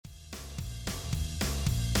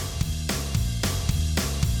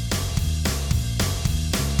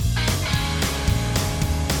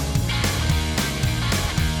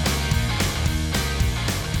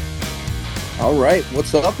All right.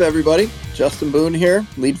 What's up, everybody? Justin Boone here,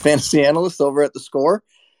 lead fantasy analyst over at The Score.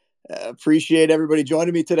 Appreciate everybody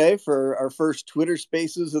joining me today for our first Twitter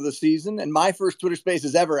Spaces of the season, and my first Twitter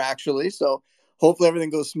Spaces ever, actually. So hopefully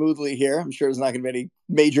everything goes smoothly here. I'm sure there's not going to be any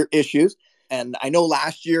major issues. And I know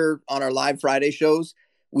last year on our live Friday shows,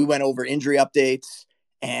 we went over injury updates,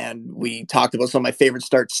 and we talked about some of my favorite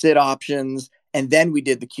start-sit options, and then we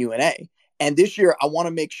did the Q&A. And this year, I want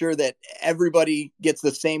to make sure that everybody gets the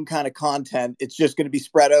same kind of content. It's just going to be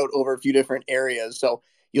spread out over a few different areas. So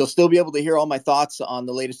you'll still be able to hear all my thoughts on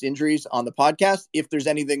the latest injuries on the podcast. If there's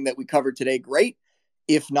anything that we covered today, great.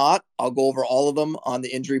 If not, I'll go over all of them on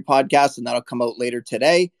the injury podcast, and that'll come out later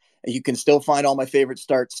today. And you can still find all my favorite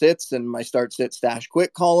start sits and my start sit stash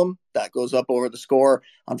quick column. That goes up over The Score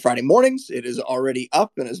on Friday mornings. It is already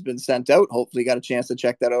up and has been sent out. Hopefully you got a chance to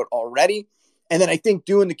check that out already. And then I think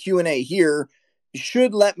doing the Q&A here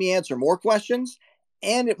should let me answer more questions,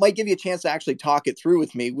 and it might give you a chance to actually talk it through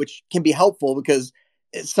with me, which can be helpful because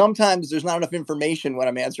sometimes there's not enough information when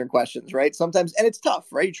I'm answering questions, right? Sometimes, and it's tough,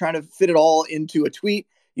 right? You're trying to fit it all into a tweet.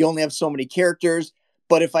 You only have so many characters.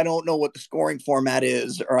 But if I don't know what the scoring format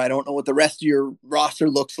is, or I don't know what the rest of your roster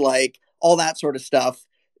looks like, all that sort of stuff,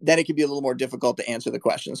 then it can be a little more difficult to answer the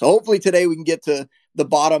question. So hopefully today we can get to the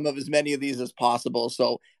bottom of as many of these as possible.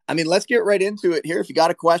 So, let's get right into it here. If you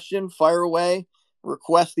got a question, fire away,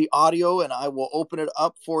 request the audio, and I will open it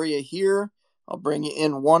up for you here. I'll bring you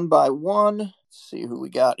in one by one. Let's see who we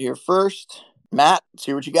got here first. Matt,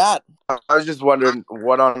 see what you got. I was just wondering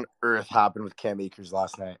what on earth happened with Cam Akers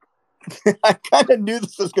last night. I kind of knew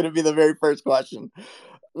this was going to be the very first question.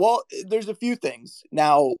 Well, there's a few things.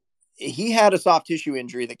 Now, he had a soft tissue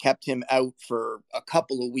injury that kept him out for a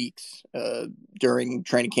couple of weeks during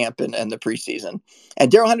training camp and the preseason. And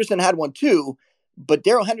Darrell Henderson had one too, but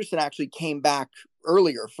Darrell Henderson actually came back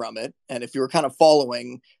earlier from it. And if you were kind of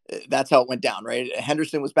following, that's how it went down, right?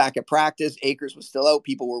 Henderson was back at practice. Akers was still out.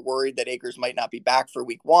 People were worried that Akers might not be back for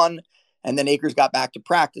week one. And then Akers got back to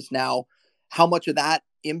practice. Now, how much of that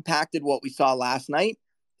impacted what we saw last night?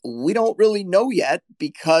 We don't really know yet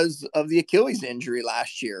because of the Achilles injury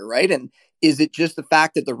last year, right? And is it just the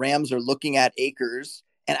fact that the Rams are looking at Akers?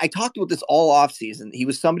 And I talked about this all offseason. He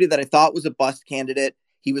was somebody that I thought was a bust candidate.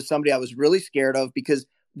 He was somebody I was really scared of because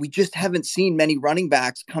we just haven't seen many running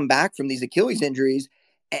backs come back from these Achilles injuries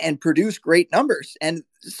and produce great numbers. And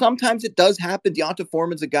sometimes it does happen. D'Onta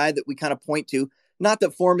Foreman's a guy that we kind of point to. Not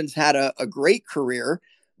that Foreman's had a great career,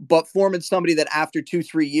 but Foreman's somebody that after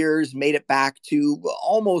 2-3 years made it back to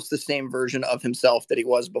almost the same version of himself that he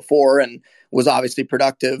was before and was obviously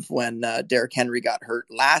productive when Derrick Henry got hurt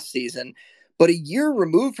last season. But a year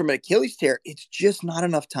removed from an Achilles tear, it's just not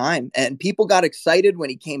enough time. And people got excited when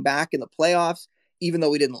he came back in the playoffs, even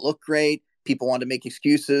though he didn't look great. People wanted to make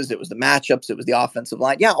excuses. It was the matchups. It was the offensive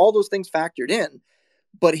line. Yeah, all those things factored in.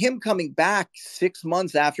 But him coming back 6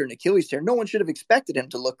 months after an Achilles tear, no one should have expected him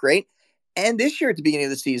to look great. And this year at the beginning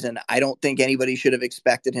of the season, I don't think anybody should have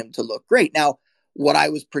expected him to look great. Now, what I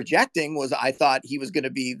was projecting was I thought he was going to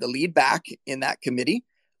be the lead back in that committee.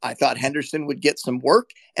 I thought Henderson would get some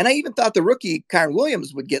work. And I even thought the rookie, Kyren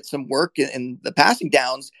Williams, would get some work in the passing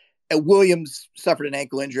downs. Williams suffered an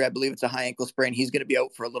ankle injury. I believe it's a high ankle sprain. He's going to be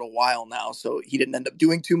out for a little while now. So he didn't end up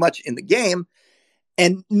doing too much in the game.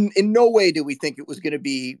 And in no way did we think it was going to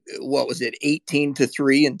be,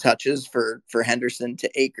 18-3 in touches for Henderson to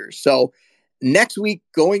Akers. So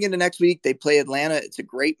going into next week, they play Atlanta. It's a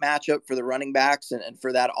great matchup for the running backs and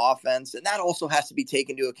for that offense. And that also has to be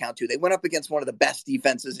taken into account too. They went up against one of the best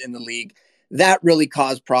defenses in the league. That really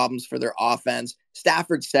caused problems for their offense.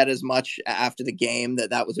 Stafford said as much after the game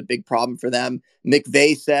that was a big problem for them.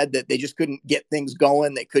 McVay said that they just couldn't get things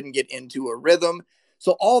going. They couldn't get into a rhythm.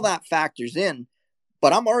 So all that factors in.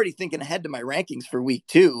 But I'm already thinking ahead to my rankings for week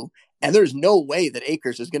 2, and there's no way that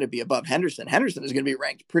Akers is going to be above Henderson. Henderson is going to be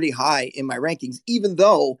ranked pretty high in my rankings, even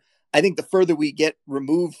though I think the further we get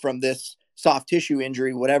removed from this soft tissue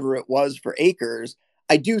injury, whatever it was for Akers,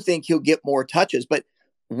 I do think he'll get more touches. But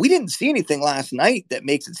we didn't see anything last night that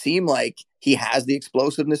makes it seem like he has the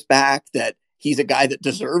explosiveness back, that he's a guy that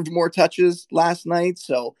deserved more touches last night.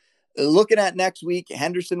 So looking at next week,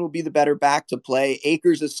 Henderson will be the better back to play.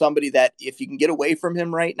 Akers is somebody that if you can get away from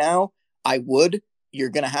him right now, I would. You're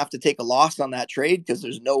going to have to take a loss on that trade because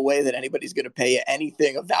there's no way that anybody's going to pay you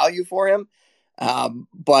anything of value for him.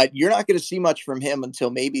 But you're not going to see much from him until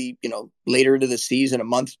maybe, later into the season, a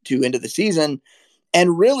month, 2 into the season.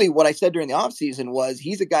 And really what I said during the offseason was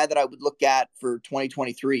he's a guy that I would look at for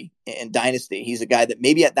 2023 in Dynasty. He's a guy that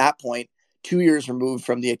maybe at that point, 2 years removed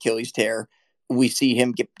from the Achilles tear, we see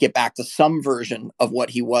him get back to some version of what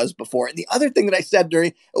he was before. And the other thing that I said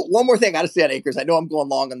one more thing I got to say on Akers, I know I'm going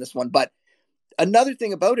long on this one, but another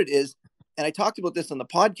thing about it is, and I talked about this on the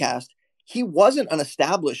podcast, he wasn't an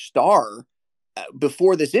established star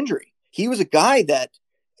before this injury. He was a guy that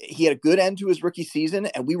he had a good end to his rookie season,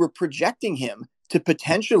 and we were projecting him to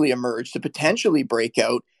potentially emerge, to potentially break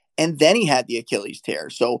out. And then he had the Achilles tear.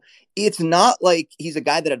 So it's not like he's a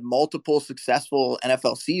guy that had multiple successful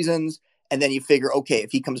NFL seasons. And then you figure, okay,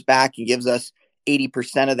 if he comes back and gives us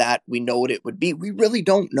 80% of that, we know what it would be. We really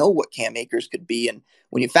don't know what Cam Akers could be. And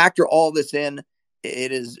when you factor all this in,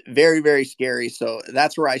 it is very, very scary. So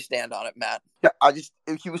that's where I stand on it, Matt. Yeah,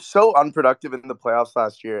 he was so unproductive in the playoffs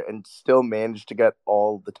last year and still managed to get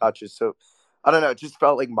all the touches. So I don't know. It just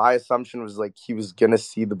felt like my assumption was like he was going to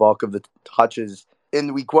see the bulk of the touches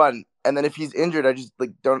in week one. And then if he's injured, I just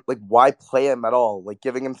don't why play him at all? Like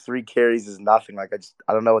giving him 3 carries is nothing. Like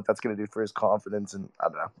I don't know what that's going to do for his confidence. And I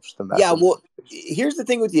don't know. Just a mess. Yeah, well, here's the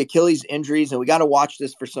thing with the Achilles injuries, and we got to watch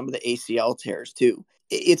this for some of the ACL tears too.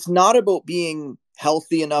 It's not about being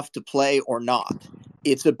healthy enough to play or not.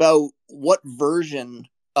 It's about what version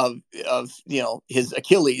of his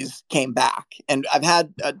Achilles came back. And I've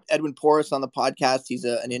had Edwin Porras on the podcast. He's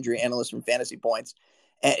an injury analyst from Fantasy Points.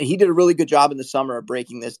 And he did a really good job in the summer of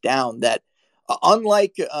breaking this down, that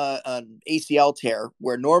unlike an ACL tear,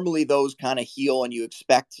 where normally those kind of heal and you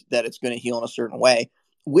expect that it's going to heal in a certain way,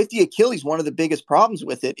 with the Achilles, one of the biggest problems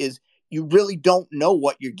with it is you really don't know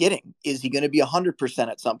what you're getting. Is he going to be 100%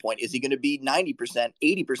 at some point? Is he going to be 90%,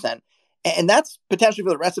 80%? And that's potentially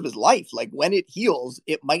for the rest of his life. Like when it heals,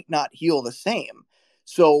 it might not heal the same.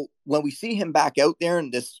 So when we see him back out there,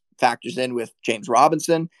 and this factors in with James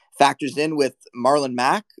Robinson, factors in with Marlon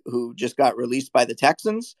Mack, who just got released by the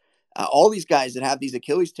Texans, all these guys that have these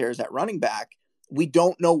Achilles tears at running back, we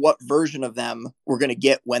don't know what version of them we're going to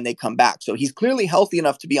get when they come back. So he's clearly healthy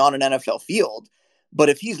enough to be on an NFL field. But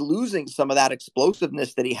if he's losing some of that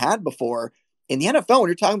explosiveness that he had before in the NFL, when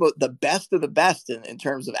you're talking about the best of the best in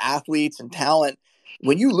terms of athletes and talent,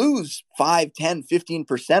 when you lose 5, 10,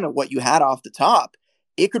 15% of what you had off the top,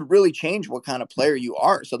 it could really change what kind of player you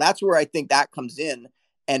are. So that's where I think that comes in.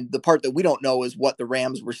 And the part that we don't know is what the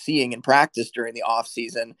Rams were seeing in practice during the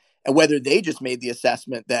offseason and whether they just made the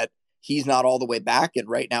assessment that he's not all the way back. And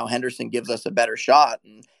right now, Henderson gives us a better shot.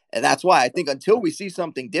 And that's why I think until we see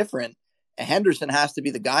something different, Henderson has to be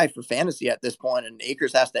the guy for fantasy at this point, and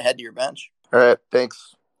Akers has to head to your bench. All right.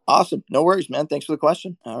 Thanks. Awesome. No worries, man. Thanks for the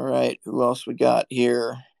question. All right. Who else we got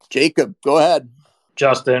here? Jacob, go ahead.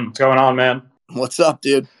 Justin, what's going on, man? What's up,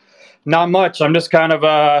 dude? Not much. I'm just kind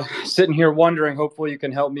of sitting here wondering, hopefully you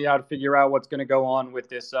can help me out figure out what's going to go on with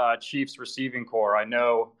this Chiefs receiving core. I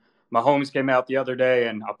know Mahomes came out the other day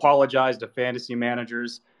and apologized to fantasy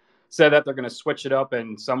managers, said that they're going to switch it up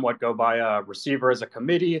and somewhat go by a receiver as a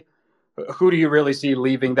committee. Who do you really see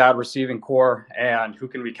leaving that receiving core, and who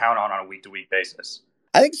can we count on a week-to-week basis?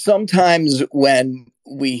 I think sometimes when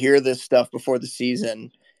we hear this stuff before the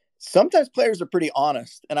season, sometimes players are pretty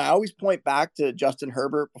honest. And I always point back to Justin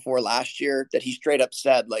Herbert before last year, that he straight up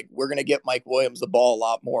said, like, we're going to get Mike Williams the ball a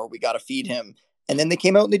lot more. We got to feed him. And then they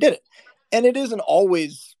came out and they did it. And it isn't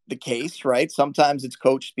always the case, right? Sometimes it's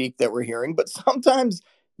coach speak that we're hearing, but sometimes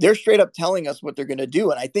they're straight up telling us what they're going to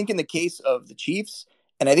do. And I think in the case of the Chiefs,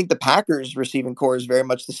 and I think the Packers receiving core is very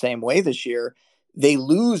much the same way this year, they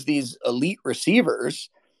lose these elite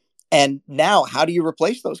receivers. And now how do you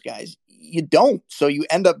replace those guys? You don't. So you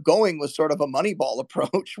end up going with sort of a Moneyball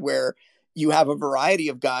approach where you have a variety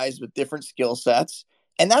of guys with different skill sets.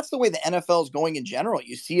 And that's the way the NFL is going in general.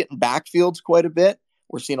 You see it in backfields quite a bit.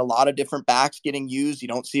 We're seeing a lot of different backs getting used. You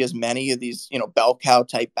don't see as many of these, bell cow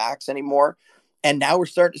type backs anymore. And now we're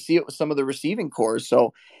starting to see it with some of the receiving cores.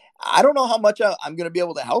 So I don't know how much I'm going to be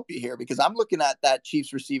able to help you here, because I'm looking at that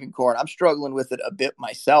Chiefs receiving core and I'm struggling with it a bit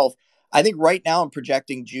myself. I think right now I'm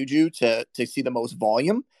projecting Juju to see the most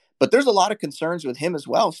volume, but there's a lot of concerns with him as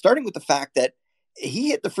well, starting with the fact that he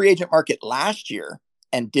hit the free agent market last year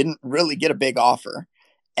and didn't really get a big offer.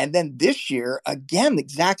 And then this year, again, the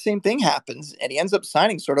exact same thing happens. And he ends up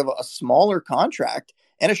signing sort of a smaller contract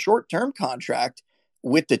and a short-term contract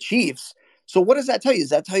with the Chiefs. So what does that tell you? Does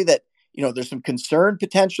that tell you that, there's some concern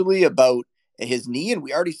potentially about his knee? And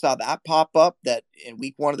we already saw that pop up, that in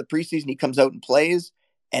week 1 of the preseason, he comes out and plays,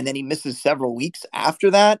 and then he misses several weeks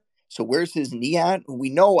after that. So where's his knee at? We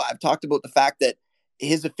know, I've talked about the fact that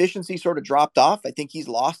his efficiency sort of dropped off. I think he's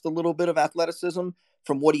lost a little bit of athleticism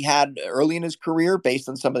from what he had early in his career based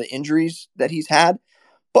on some of the injuries that he's had.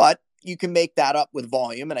 But you can make that up with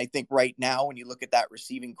volume. And I think right now, when you look at that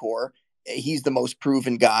receiving core, he's the most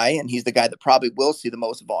proven guy, and he's the guy that probably will see the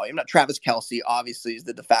most volume. Now, Travis Kelce obviously is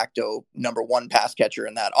the de facto number 1 pass catcher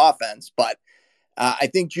in that offense, but I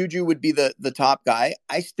think Juju would be the top guy.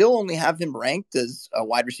 I still only have him ranked as a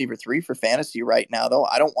wide receiver 3 for fantasy right now, though.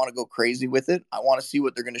 I don't want to go crazy with it. I want to see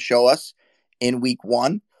what they're going to show us in week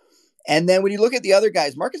 1. And then when you look at the other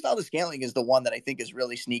guys, Marcus Valdes-Scantling is the one that I think is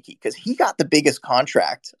really sneaky because he got the biggest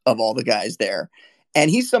contract of all the guys there. And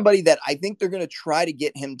he's somebody that I think they're going to try to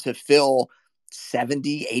get him to fill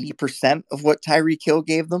 70, 80% of what Tyreek Hill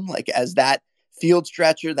gave them, like as that field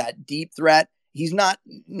stretcher, that deep threat. He's not,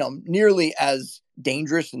 nearly as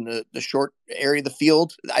dangerous in the short area of the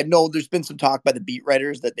field. I know there's been some talk by the beat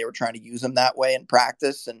writers that they were trying to use him that way in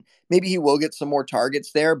practice, and maybe he will get some more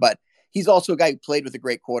targets there, but he's also a guy who played with a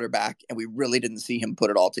great quarterback, and we really didn't see him put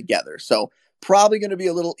it all together. So probably going to be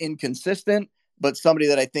a little inconsistent, but somebody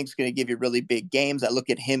that I think is going to give you really big games. I look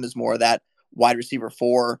at him as more of that wide receiver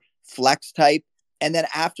 4 flex type. And then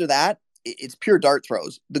after that, it's pure dart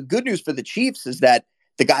throws. The good news for the Chiefs is that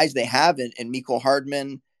the guys they have in Mecole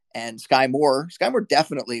Hardman and Sky Moore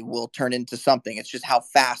definitely will turn into something. It's just how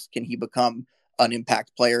fast can he become an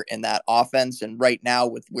impact player in that offense. And right now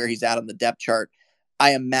with where he's at on the depth chart,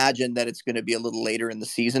 I imagine that it's going to be a little later in the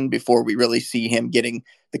season before we really see him getting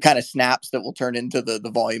the kind of snaps that will turn into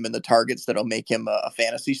the volume and the targets that'll make him a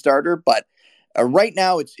fantasy starter. But right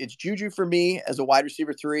now it's Juju for me as a wide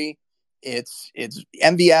receiver 3. It's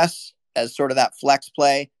MVS as sort of that flex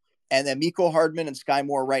play. And then Mecole Hardman and Sky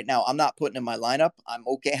Moore right now, I'm not putting in my lineup. I'm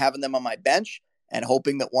okay having them on my bench and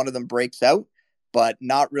hoping that one of them breaks out, but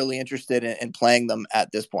not really interested in playing them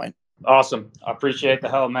at this point. Awesome. I appreciate the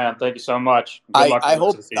help, man. Thank you so much. Good luck I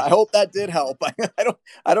hope that did help.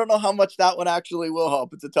 I don't know how much that one actually will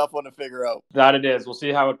help. It's a tough one to figure out. That it is. We'll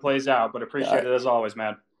see how it plays out, but appreciate it as always,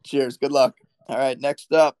 man. Cheers. Good luck. All right.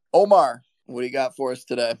 Next up, Omar. What do you got for us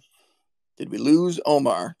today? Did we lose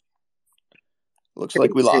Omar? Looks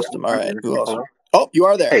like we lost him. All right. Who else? Oh, you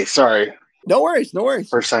are there. Hey, sorry. No worries.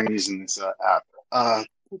 First time using this app.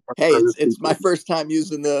 Hey, it's my first time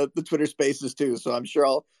using the Twitter Spaces too, so I'm sure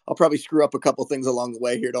I'll probably screw up a couple things along the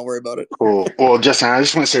way here. Don't worry about it. Cool. Well, Justin, I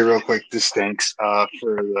just want to say real quick, just thanks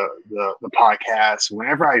for the podcast.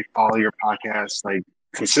 Whenever I follow your podcast, like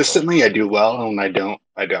consistently, I do well, and when I don't,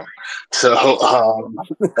 I don't. So,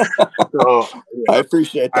 yeah. I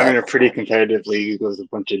appreciate that. I'm in a pretty competitive league with a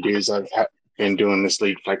bunch of dudes. I've been doing this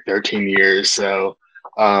league for like 13 years, so.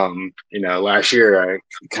 Last year I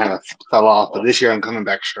kind of fell off, but this year I'm coming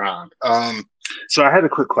back strong. So I had a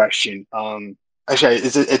quick question. Actually,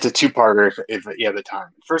 it's a two-parter if you have the time.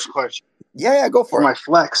 First question. Yeah, go for it. My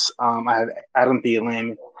flex, I have Adam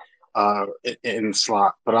Thielen in the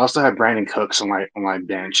slot, but I also have Brandon Cooks on my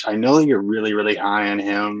bench. I know that you're really, really high on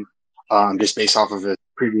him, just based off of his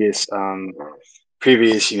previous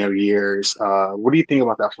years. What do you think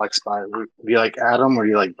about that flex spot? Do you like Adam or do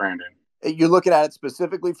you like Brandon? You're looking at it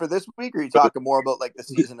specifically for this week, or are you talking more about like the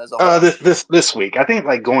season as a whole? This week, I think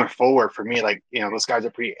like going forward for me, like those guys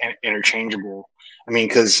are pretty interchangeable. I mean,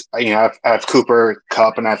 because I have Cooper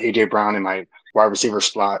Kupp and I have AJ Brown in my wide receiver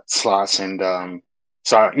slots, and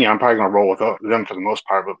so I'm probably gonna roll with them for the most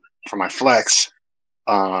part. But for my flex,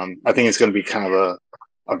 I think it's gonna be kind of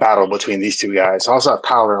a battle between these two guys. I also have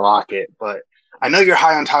Tyler Lockett, but I know you're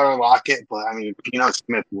high on Tyler Lockett, but I mean,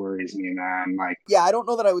 Smith worries me, man. Yeah, I don't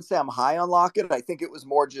know that I would say I'm high on Lockett. I think it was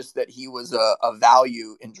more just that he was a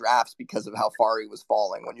value in drafts because of how far he was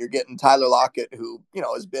falling. When you're getting Tyler Lockett, who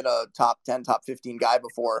has been a top 10, top 15 guy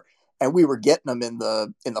before, and we were getting him in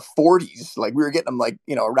the 40s, like we were getting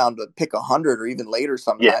him around the pick 100 or even later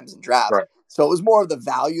sometimes in drafts. Right. So it was more of the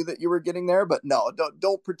value that you were getting there. But no,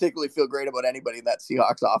 don't particularly feel great about anybody in that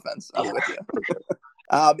Seahawks offense. I'm with you.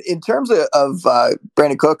 In terms of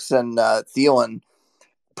Brandon Cooks and Thielen,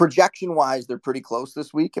 projection-wise, they're pretty close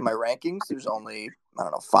this week in my rankings. There's only,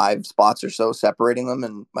 5 spots or so separating them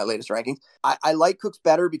in my latest rankings. I like Cooks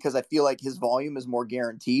better because I feel like his volume is more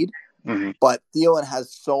guaranteed, but Thielen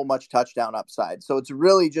has so much touchdown upside. So it's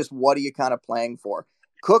really just what are you kind of playing for?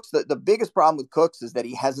 Cooks, the biggest problem with Cooks is that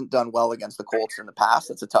he hasn't done well against the Colts in the past.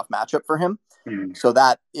 That's a tough matchup for him. So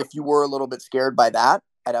that if you were a little bit scared by that,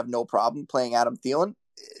 I'd have no problem playing Adam Thielen.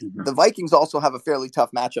 The Vikings also have a fairly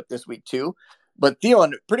tough matchup this week too, but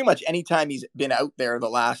Thielen, pretty much anytime he's been out there the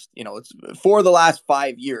last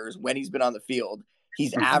 5 years when he's been on the field,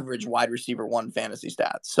 he's average wide receiver 1 fantasy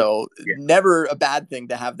stats. So never a bad thing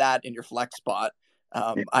to have that in your flex spot.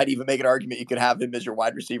 I'd even make an argument you could have him as your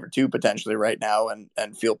wide receiver 2 potentially right now and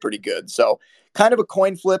feel pretty good. So kind of a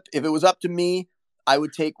coin flip. If it was up to me, I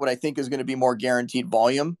would take what I think is going to be more guaranteed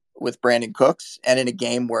volume with Brandon Cooks, and in a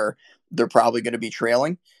game where they're probably going to be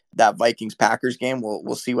trailing, that Vikings-Packers game,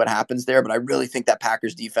 we'll see what happens there. But I really think that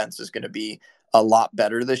Packers defense is going to be a lot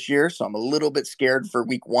better this year. So I'm a little bit scared for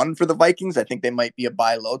week 1 for the Vikings. I think they might be a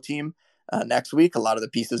buy low team. next week. A lot of the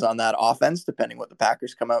pieces on that offense, depending what the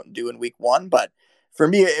Packers come out and do in week 1. But for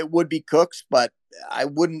me, it would be Cooks, but I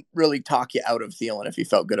wouldn't really talk you out of Thielen if you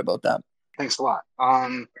felt good about that. Thanks a lot.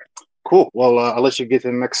 Cool. Well, I'll let you get to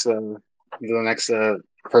the next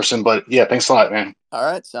person, but yeah, thanks a lot, man. All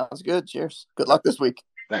right. Sounds good. Cheers. Good luck this week.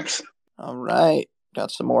 Thanks. All right.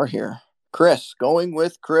 Got some more here. Chris, going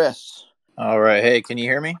with Chris. All right. Hey, can you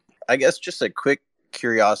hear me? I guess just a quick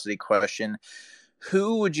curiosity question.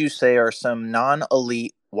 Who would you say are some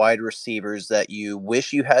non-elite wide receivers that you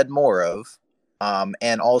wish you had more of?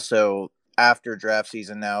 And also after draft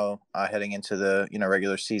season now, heading into the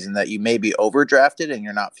regular season, that you may be overdrafted and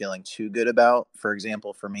you're not feeling too good about. For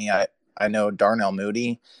example, for me, I know Darnell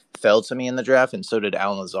Mooney fell to me in the draft, and so did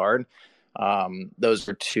Alan Lazard. Those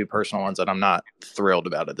are two personal ones that I'm not thrilled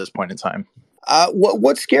about at this point in time.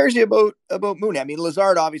 What scares you about Mooney? I mean,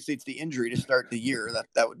 Lazard, obviously it's the injury to start the year.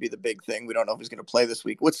 That would be the big thing. We don't know if he's going to play this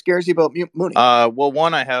week. What scares you about Mooney? Well,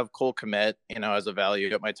 one, I have Cole Kmet, as a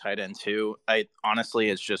value at my tight end too. Honestly,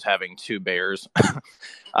 it's just having two Bears.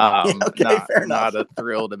 Not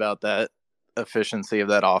thrilled about that efficiency of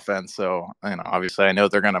that offense. So, obviously I know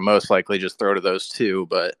they're going to most likely just throw to those two,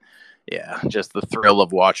 but yeah, just the thrill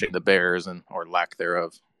of watching the Bears or lack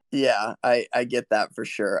thereof. Yeah, I get that for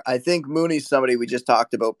sure. I think Mooney's somebody. We just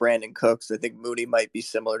talked about Brandon Cooks. I think Mooney might be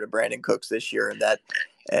similar to Brandon Cooks this year in that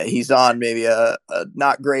he's on maybe a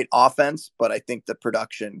not great offense, but I think the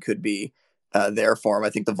production could be there for him. I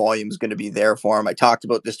think the volume is going to be there for him. I talked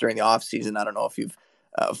about this during the offseason. I don't know if you've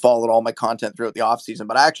followed all my content throughout the offseason,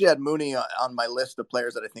 but I actually had Mooney on my list of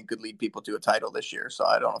players that I think could lead people to a title this year. So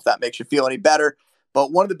I don't know if that makes you feel any better.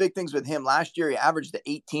 But one of the big things with him last year, he averaged the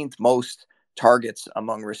 18th most targets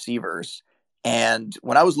among receivers. And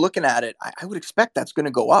when I was looking at it, I would expect that's going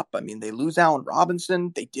to go up. I mean, they lose Allen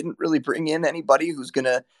Robinson. They didn't really bring in anybody who's going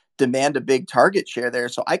to demand a big target share there.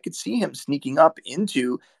 So I could see him sneaking up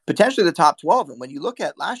into potentially the top 12. And when you look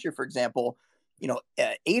at last year, for example,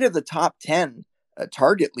 8 of the top 10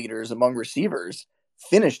 target leaders among receivers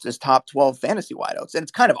finished as top 12 fantasy wideouts. And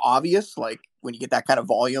it's kind of obvious, like when you get that kind of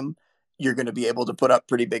volume, you're going to be able to put up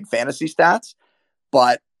pretty big fantasy stats.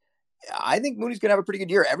 But I think Mooney's going to have a pretty good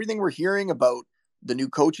year. Everything we're hearing about the new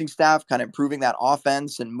coaching staff kind of improving that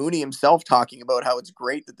offense, and Mooney himself talking about how it's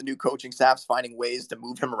great that the new coaching staff's finding ways to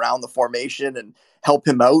move him around the formation and help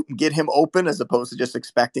him out and get him open as opposed to just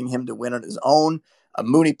expecting him to win on his own.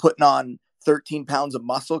 Mooney putting on 13 pounds of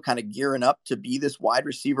muscle, kind of gearing up to be this wide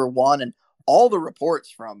receiver one. And all the reports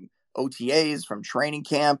from OTAs, from training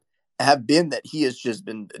camp, have been that he has just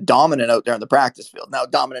been dominant out there on the practice field. Now,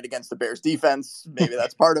 dominant against the Bears defense, maybe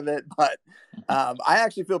that's part of it, but I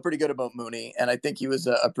actually feel pretty good about Mooney, and I think he was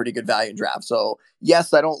a pretty good value draft. So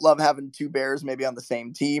yes, I don't love having two Bears maybe on the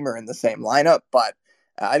same team or in the same lineup, but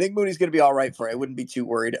I think Mooney's going to be all right for it. I wouldn't be too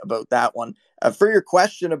worried about that one. For your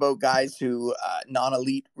question about guys who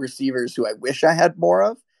non-elite receivers who I wish I had more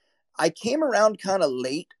of, I came around kind of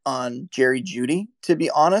late on Jerry Jeudy, to be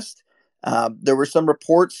honest. There were some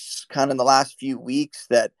reports kind of in the last few weeks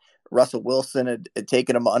that Russell Wilson had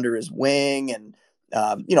taken him under his wing. And,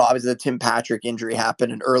 obviously the Tim Patrick injury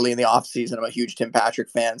happened and early in the offseason. I'm a huge Tim Patrick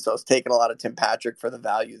fan, so I was taking a lot of Tim Patrick for the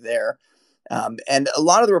value there. And a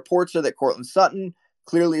lot of the reports are that Courtland Sutton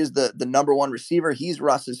clearly is the number one receiver. He's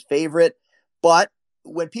Russ's favorite. But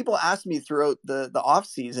when people ask me throughout the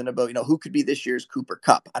offseason about, who could be this year's Cooper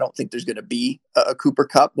Kupp, I don't think there's going to be a Cooper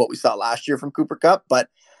Kupp, what we saw last year from Cooper Kupp, but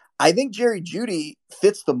I think Jerry Jeudy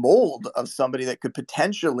fits the mold of somebody that could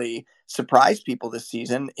potentially surprise people this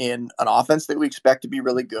season in an offense that we expect to be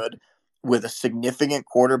really good with a significant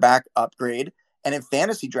quarterback upgrade. And in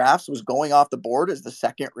fantasy drafts was going off the board as the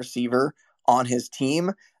second receiver on his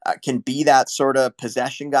team, can be that sort of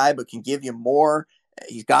possession guy, but can give you more.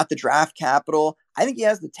 He's got the draft capital. I think he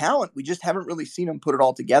has the talent. We just haven't really seen him put it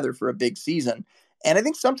all together for a big season. And I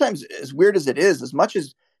think sometimes, as weird as it is, as much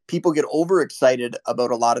as people get overexcited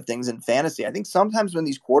about a lot of things in fantasy, I think sometimes when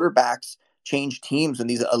these quarterbacks change teams, when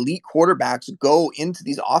these elite quarterbacks go into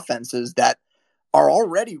these offenses that are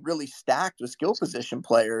already really stacked with skill position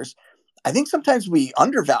players, I think sometimes we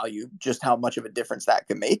undervalue just how much of a difference that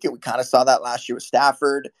can make. And we kind of saw that last year with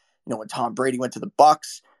Stafford, when Tom Brady went to the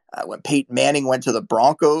Bucs, when Peyton Manning went to the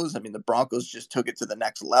Broncos. I mean, the Broncos just took it to the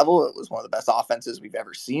next level. It was one of the best offenses we've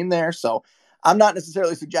ever seen there. So I'm not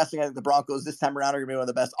necessarily suggesting I think the Broncos this time around are going to be one of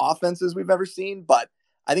the best offenses we've ever seen, but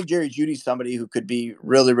I think Jerry Jeudy's somebody who could be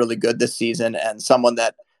really, really good this season and someone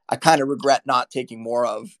that I kind of regret not taking more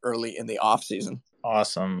of early in the offseason.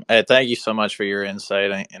 Awesome. Hey, thank you so much for your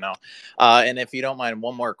insight. And if you don't mind,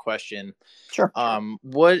 one more question. Sure.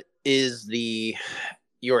 What is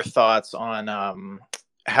your thoughts on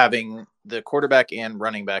having the quarterback and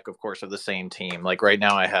running back, of course, of the same team. Like right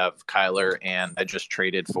now, I have Kyler, and I just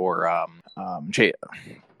traded for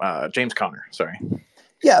James Conner. Sorry.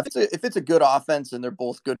 Yeah, if it's a good offense and they're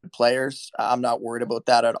both good players, I'm not worried about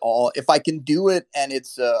that at all. If I can do it and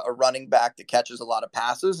it's a running back that catches a lot of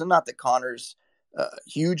passes, and not that Connor's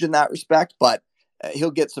huge in that respect, but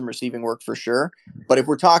he'll get some receiving work for sure. But if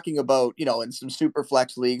we're talking about, in some super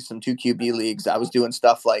flex leagues, some 2 QB leagues, I was doing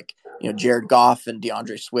stuff like, Jared Goff and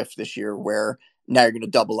DeAndre Swift this year, where now you're going to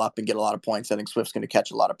double up and get a lot of points. I think Swift's going to catch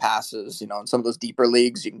a lot of passes. In some of those deeper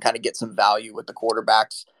leagues, you can kind of get some value with the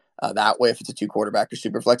quarterbacks that way if it's a 2 quarterback or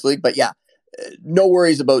super flex league. But yeah, no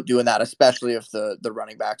worries about doing that, especially if the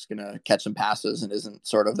running back's going to catch some passes and isn't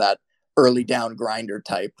sort of that early down grinder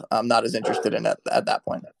type. I'm not as interested in it at that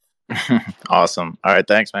point. Awesome. All right.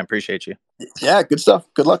 Thanks, man. Appreciate you. Yeah, good stuff.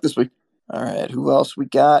 Good luck this week. All right. Who else we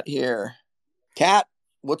got here? Kat,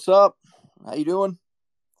 what's up? How you doing?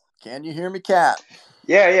 Can you hear me, Kat?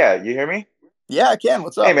 Yeah. You hear me? Yeah, I can.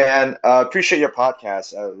 What's up? Hey, man. Appreciate your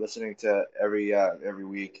podcast. Listening to every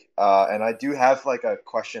week. And I do have like a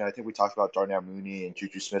question. I think we talked about Darnell Mooney and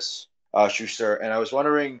Juju Smith-Schuster, and I was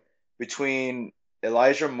wondering between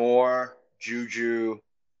Elijah Moore, Juju,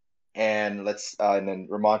 and then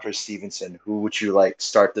Ramondre Stevenson, who would you like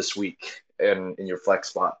start this week in your flex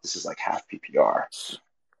spot? This is like half PPR.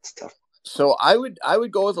 It's tough. So I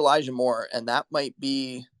would go with Elijah Moore, and that might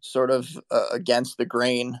be sort of against the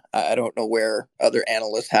grain. I don't know where other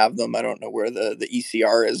analysts have them. I don't know where the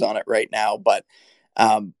ECR is on it right now. But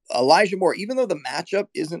Elijah Moore, even though the matchup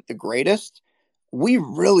isn't the greatest, we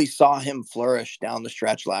really saw him flourish down the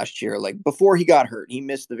stretch last year. Like before he got hurt, he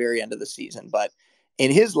missed the very end of the season. But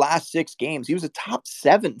in his last 6 games, he was a top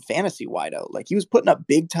 7 fantasy wideout. Like he was putting up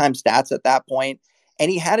big time stats at that point. And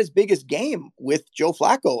he had his biggest game with Joe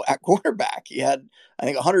Flacco at quarterback. He had, I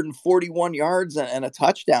think, 141 yards and a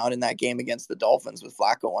touchdown in that game against the Dolphins with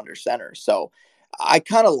Flacco under center. So I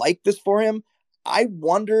kind of like this for him. I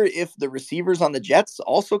wonder if the receivers on the Jets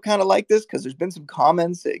also kind of like this, because there's been some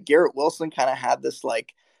comments that Garrett Wilson kind of had this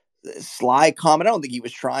like sly comment. I don't think he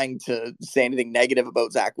was trying to say anything negative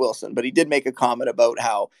about Zach Wilson, but he did make a comment about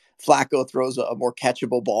how Flacco throws a more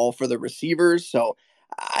catchable ball for the receivers. So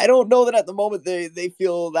I don't know that at the moment they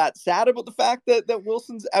feel that sad about the fact that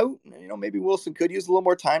Wilson's out. Maybe Wilson could use a little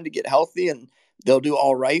more time to get healthy, and they'll do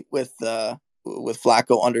all right with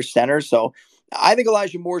Flacco under center. So I think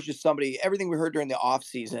Elijah Moore is just somebody. Everything we heard during the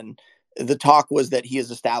offseason, the talk was that he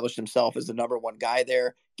has established himself as the number 1 guy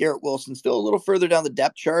there. Garrett Wilson still a little further down the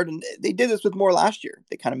depth chart, and they did this with Moore last year.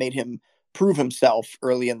 They kind of made him prove himself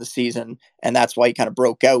early in the season, and that's why he kind of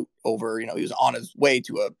broke out over, he was on his way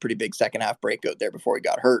to a pretty big second half breakout there before he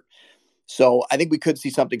got hurt. So I think we could see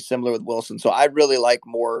something similar with Wilson. So I'd really like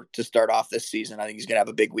Moore to start off this season. I think he's going to have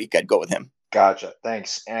a big week. I'd go with him. Gotcha.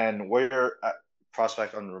 Thanks. And where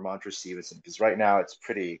prospect on Ramondre Stevenson? Because right now it's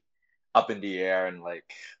pretty up in the air, and like,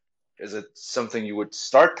 is it something you would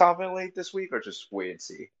start confidently this week or just wait and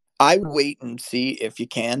see? I would wait and see if you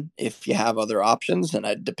can, if you have other options. And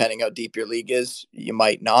depending how deep your league is, you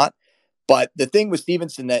might not. But the thing with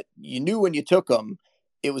Stevenson that you knew when you took him,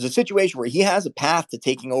 it was a situation where he has a path to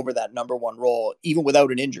taking over that number 1 role, even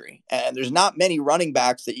without an injury. And there's not many running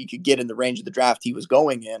backs that you could get in the range of the draft he was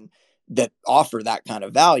going in that offer that kind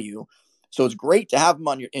of value. So it's great to have him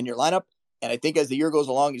in your lineup. And I think as the year goes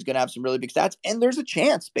along, he's going to have some really big stats. And there's a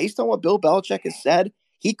chance, based on what Bill Belichick has said,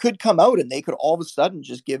 he could come out and they could all of a sudden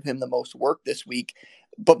just give him the most work this week.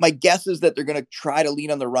 But my guess is that they're going to try to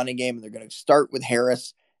lean on the running game, and they're going to start with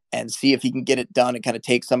Harris and see if he can get it done and kind of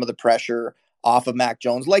take some of the pressure off of Mac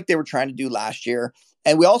Jones like they were trying to do last year.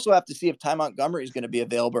 And we also have to see if Ty Montgomery is going to be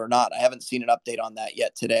available or not. I haven't seen an update on that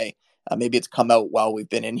yet today. Maybe it's come out while we've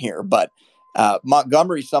been in here, but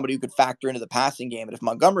Montgomery is somebody who could factor into the passing game. And if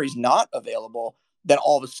Montgomery's not available, then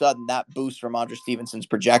all of a sudden that boosts Ramondre Stevenson's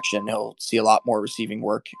projection. He'll see a lot more receiving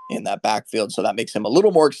work in that backfield. So that makes him a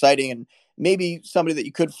little more exciting and maybe somebody that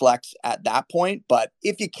you could flex at that point. But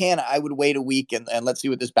if you can, I would wait a week and let's see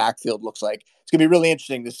what this backfield looks like. It's going to be really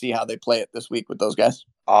interesting to see how they play it this week with those guys.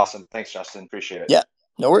 Awesome. Thanks, Justin. Appreciate it. Yeah,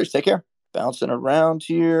 no worries. Take care. Bouncing around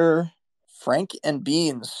here. Frank and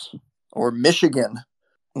Beans, or Michigan.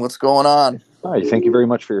 What's going on? Hi, thank you very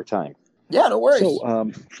much for your time. Yeah, no worries.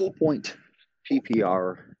 So, full point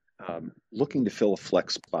PPR, looking to fill a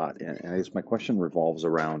flex spot. And I guess my question revolves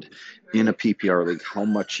around, in a PPR league, how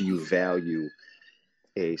much you value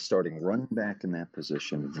a starting running back in that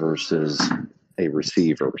position versus a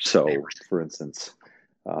receiver. So, for instance,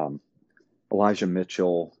 Elijah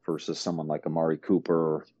Mitchell versus someone like Amari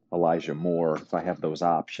Cooper, Elijah Moore, if I have those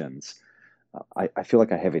options. I feel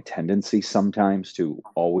like I have a tendency sometimes to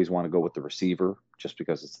always want to go with the receiver just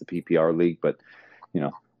because it's the PPR league. But,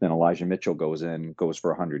 then Elijah Mitchell goes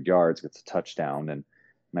for 100 yards, gets a touchdown, and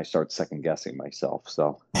I start second guessing myself.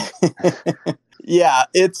 So, yeah,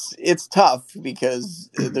 it's tough because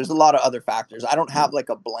there's a lot of other factors. I don't have like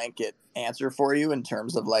a blanket answer for you in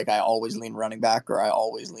terms of like I always lean running back or I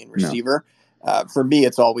always lean receiver. For me,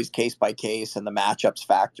 it's always case by case, and the matchups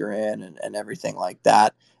factor in and everything like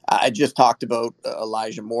that. I just talked about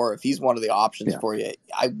Elijah Moore. If he's one of the options for you,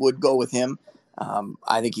 I would go with him.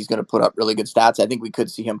 I think he's going to put up really good stats. I think we could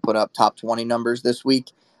see him put up top 20 numbers this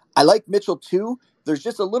week. I like Mitchell too. There's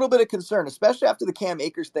just a little bit of concern, especially after the Cam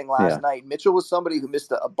Akers thing last night. Mitchell was somebody who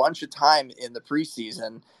missed a bunch of time in the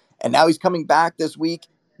preseason, and now he's coming back this week.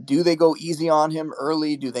 Do they go easy on him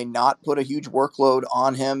early? Do they not put a huge workload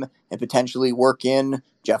on him and potentially work in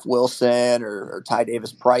Jeff Wilson or Ty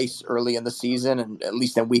Davis Price early in the season, and at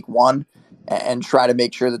least in week one, and try to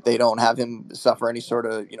make sure that they don't have him suffer any sort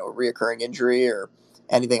of reoccurring injury or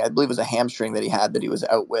anything? I believe it was a hamstring that he had that he was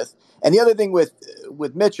out with. And the other thing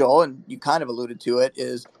with Mitchell, and you kind of alluded to it,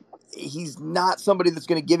 is he's not somebody that's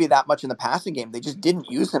going to give you that much in the passing game. They just didn't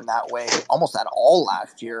use him that way almost at all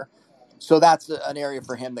last year. So that's an area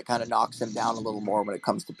for him that kind of knocks him down a little more when it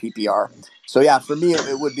comes to PPR. So, yeah, for me,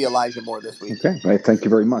 it would be Elijah Moore this week. Okay. Right, thank you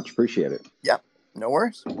very much. Appreciate it. Yeah, no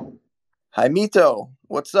worries. Hi, Mito.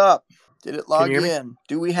 What's up? Did it log in?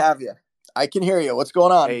 Do we have you? I can hear you. What's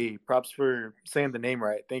going on? Hey, props for saying the name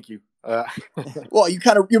right. Thank you. Well, you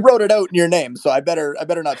wrote it out in your name, so I better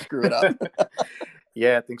not screw it up.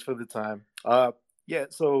 Yeah, thanks for the time. Yeah,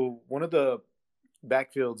 so one of the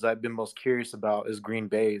backfields I've been most curious about is Green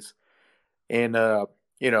Bay's. And, I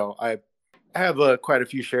have quite a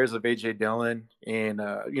few shares of A.J. Dillon, and,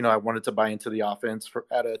 I wanted to buy into the offense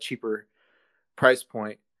at a cheaper price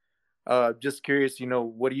point. Just curious,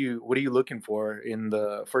 what are you looking for in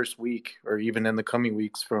the first week or even in the coming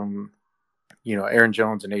weeks from, Aaron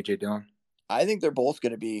Jones and A.J. Dillon? I think they're both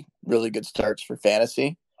going to be really good starts for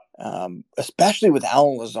fantasy, especially with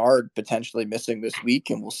Allen Lazard potentially missing this week,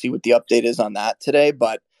 and we'll see what the update is on that today.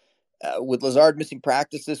 But with Lazard missing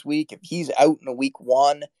practice this week, if he's out in a week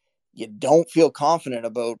one, you don't feel confident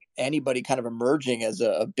about anybody kind of emerging as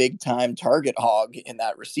a big-time target hog in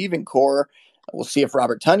that receiving core. We'll see if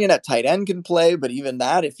Robert Tonyan at tight end can play, but even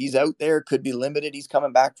that, if he's out there, could be limited. He's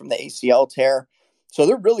coming back from the ACL tear. So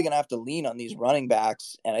they're really going to have to lean on these running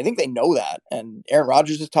backs, and I think they know that. And Aaron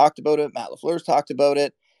Rodgers has talked about it. Matt LaFleur's talked about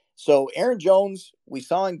it. So Aaron Jones, we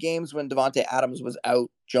saw in games when Devontae Adams was out,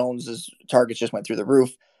 Jones's targets just went through the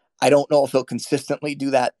roof. I don't know if he'll consistently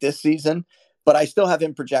do that this season, but I still have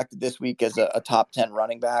him projected this week as a top 10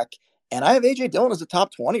 running back. And I have A.J. Dillon as a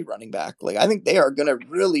top 20 running back. Like, I think they are going to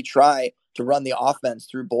really try to run the offense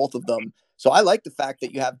through both of them. So I like the fact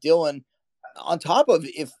that you have Dillon on top of,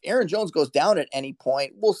 if Aaron Jones goes down at any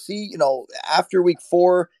point, we'll see, after week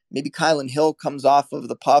 4, maybe Kylan Hill comes off of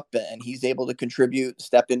the pup and he's able to contribute,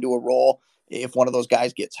 step into a role if one of those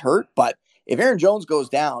guys gets hurt. But if Aaron Jones goes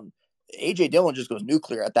down, A.J. Dillon just goes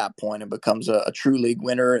nuclear at that point and becomes a true league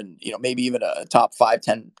winner and, maybe even a top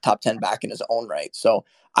 10 back in his own right. So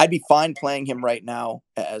I'd be fine playing him right now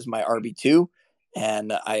as my RB2.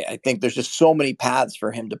 And I think there's just so many paths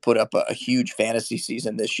for him to put up a huge fantasy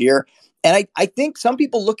season this year. And I think some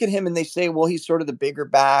people look at him and they say, well, he's sort of the bigger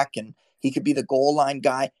back and he could be the goal line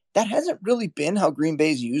guy. That hasn't really been how Green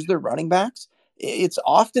Bay's used their running backs. It's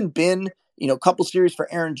often been, a couple series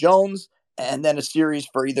for Aaron Jones and then a series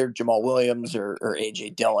for either Jamal Williams or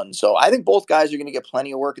A.J. Dillon. So I think both guys are going to get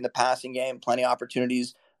plenty of work in the passing game, plenty of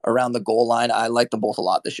opportunities around the goal line. I like them both a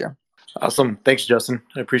lot this year. Awesome. Thanks, Justin.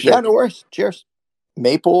 I appreciate it. Yeah, no worries. Cheers.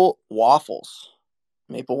 Maple Waffles.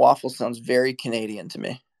 Maple Waffles sounds very Canadian to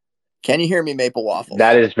me. Can you hear me, Maple Waffles?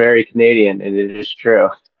 That is very Canadian, and it is true.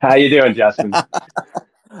 How you doing, Justin?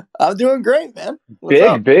 I'm doing great, man. What's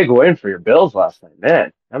up? Big win for your Bills last night,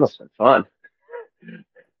 man. That must have been fun.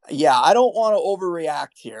 Yeah, I don't want to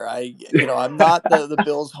overreact here. I'm not the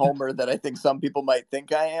Bills homer that I think some people might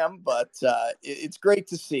think I am, but it's great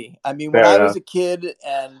to see. I mean, when I was a kid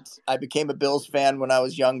and I became a Bills fan when I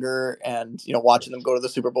was younger and, watching them go to the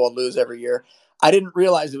Super Bowl and lose every year, I didn't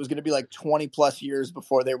realize it was going to be like 20 plus years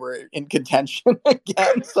before they were in contention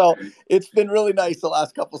again. So it's been really nice the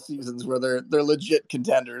last couple seasons where they're legit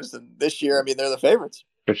contenders. And this year, I mean, they're the favorites.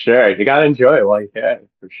 For sure. You got to enjoy it while you can.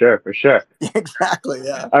 For sure. Exactly.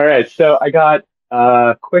 Yeah. All right. So I got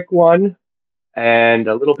a quick one and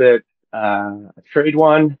a little bit a trade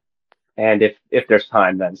one. And if there's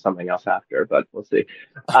time, then something else after, but we'll see.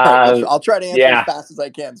 I'll try to answer as fast as I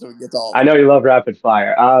can so it gets all. I know you love rapid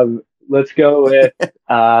fire. Let's go with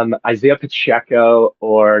Isaiah Pacheco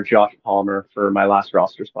or Josh Palmer for my last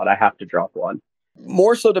roster spot. I have to drop one.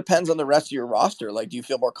 More so depends on the rest of your roster. Like, do you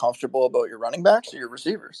feel more comfortable about your running backs or your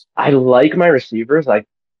receivers? I like my receivers. I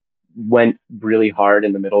went really hard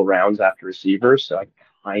in the middle rounds after receivers, so I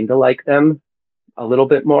kind of like them a little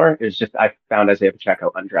bit more. It's just I found Isaiah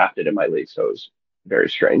Pacheco undrafted in my league, so it was very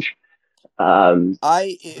strange.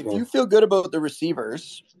 If you feel good about the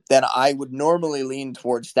receivers, then I would normally lean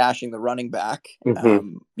towards stashing the running back,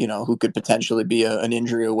 who could potentially be an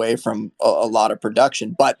injury away from a lot of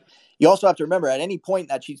production. But you also have to remember, at any point in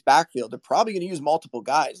that Chiefs backfield, they're probably going to use multiple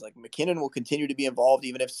guys. Like McKinnon will continue to be involved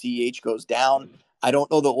even if CH goes down. I don't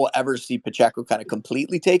know that we'll ever see Pacheco kind of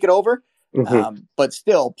completely take it over. But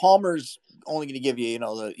still, Palmer's only going to give you,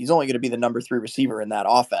 he's only going to be the number 3 receiver in that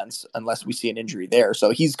offense unless we see an injury there. So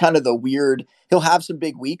he's kind of the weird, he'll have some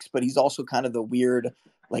big weeks, but he's also kind of the weird,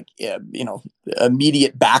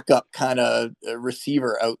 immediate backup kind of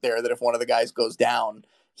receiver out there that if one of the guys goes down,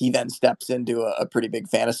 he then steps into a pretty big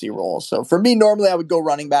fantasy role. So for me, normally I would go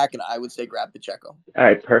running back and I would say grab Pacheco. All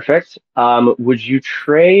right, perfect. Would you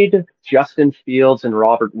trade Justin Fields and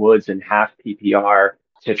Robert Woods in half PPR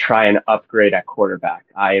to try and upgrade at quarterback?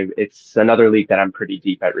 It's another league that I'm pretty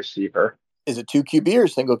deep at receiver. Is it 2 QB or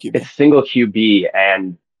single QB? It's single QB,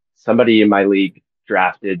 and somebody in my league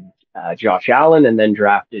drafted Josh Allen and then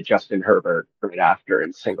drafted Justin Herbert right after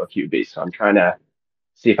in single QB. So I'm trying to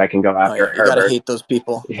see if I can go after Herbert. You gotta hate those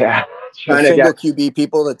people. Yeah, trying to get QB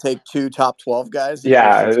people that take 2 top 12 guys.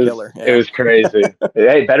 Yeah, it was crazy.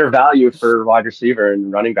 Hey, better value for wide receiver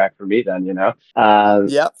and running back for me then,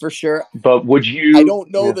 Yeah, for sure. But would you? I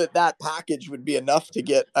don't know that package would be enough to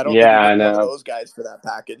get. I don't think you'd get one of those guys for that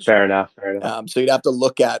package. Fair enough. So you'd have to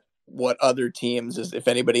look at what other teams if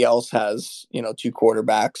anybody else has 2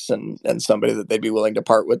 quarterbacks and somebody that they'd be willing to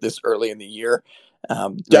part with this early in the year.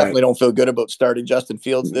 Definitely don't feel good about starting Justin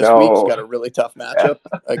Fields this week. He's got a really tough matchup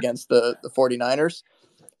against the 49ers.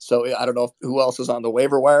 So I don't know who else is on the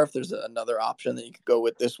waiver wire, if there's another option that you could go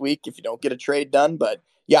with this week if you don't get a trade done. But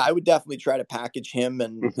yeah, I would definitely try to package him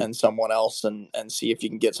and someone else and see if you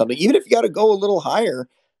can get something. Even if you got to go a little higher,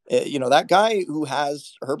 that guy who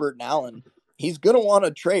has Herbert and Allen, he's going to want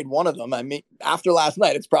to trade one of them. I mean, after last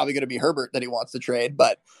night, it's probably going to be Herbert that he wants to trade,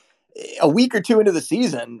 but a week or 2 into the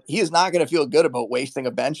season, he is not going to feel good about wasting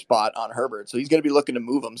a bench spot on Herbert. So he's going to be looking to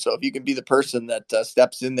move him. So if you can be the person that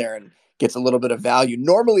steps in there and gets a little bit of value,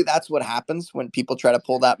 normally that's what happens when people try to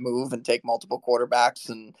pull that move and take multiple quarterbacks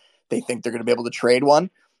and they think they're going to be able to trade one.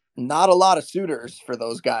 Not a lot of suitors for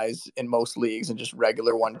those guys in most leagues and just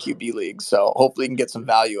regular 1 QB leagues. So hopefully you can get some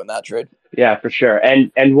value in that trade. Yeah, for sure.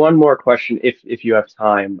 And one more question, if you have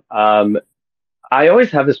time. I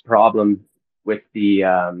always have this problem with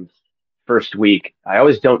the first week. I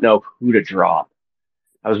always don't know who to drop.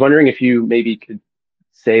 I was wondering if you maybe could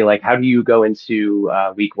say, how do you go into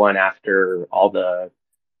week 1 after all the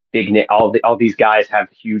all these guys have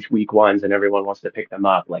huge week 1s and everyone wants to pick them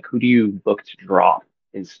up? Who do you look to drop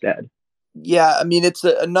instead? Yeah, I mean, it's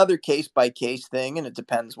another case by case thing, and it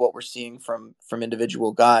depends what we're seeing from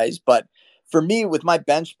individual guys. But for me, with my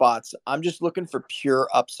bench spots, I'm just looking for pure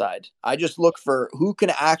upside. I just look for who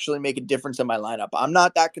can actually make a difference in my lineup. I'm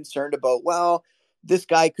not that concerned about, this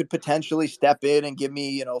guy could potentially step in and give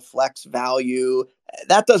me, flex value.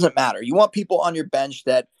 That doesn't matter. You want people on your bench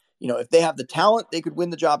that, if they have the talent, they could win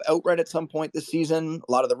the job outright at some point this season.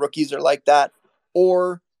 A lot of the rookies are like that.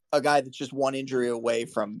 Or a guy that's just 1 injury away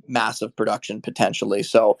from massive production potentially.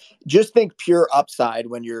 So just think pure upside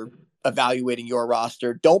when you're evaluating your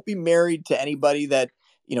roster. Don't be married to anybody that,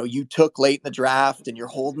 you took late in the draft and you're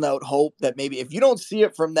holding out hope that maybe if you don't see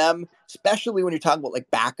it from them, especially when you're talking about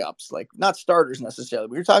backups, not starters necessarily,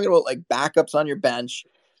 but you're talking about backups on your bench.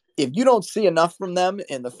 If you don't see enough from them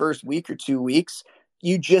in the first week or 2 weeks,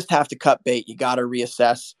 you just have to cut bait. You got to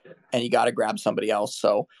reassess and you got to grab somebody else.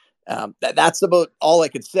 So that's about all I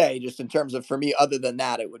could say, just in terms of, for me, other than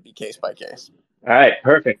that, it would be case by case. All right.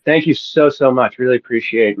 Perfect. Thank you so much. Really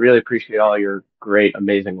appreciate all your great,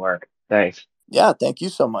 amazing work. Thanks. Yeah. Thank you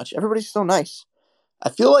so much. Everybody's so nice. I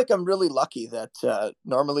feel like I'm really lucky that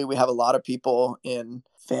normally we have a lot of people in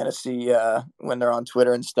fantasy when they're on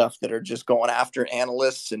Twitter and stuff that are just going after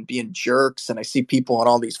analysts and being jerks. And I see people in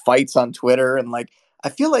all these fights on Twitter and I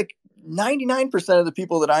feel like 99% of the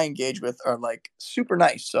people that I engage with are super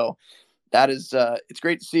nice. So that is, it's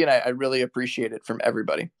great to see. And I really appreciate it from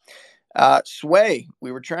everybody. Sway,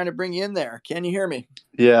 we were trying to bring you in there. Can you hear me?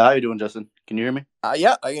 Yeah. How you doing, Justin? Can you hear me?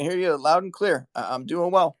 Yeah, I can hear you loud and clear. I'm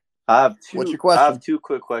doing well. What's your question? I have 2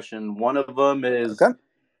 quick questions. One of them is,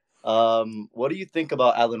 what do you think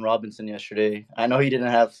about Allen Robinson yesterday? I know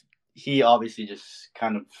he obviously just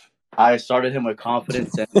kind of I started him with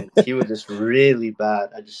confidence, and he was just really bad.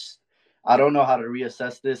 I don't know how to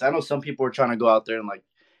reassess this. I know some people were trying to go out there and like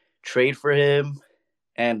trade for him,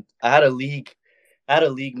 and I had a league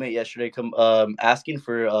mate yesterday come asking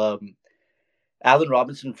for Allen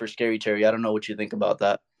Robinson for Scary Terry. I don't know what you think about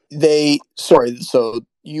that. So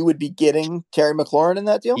you would be getting Terry McLaurin in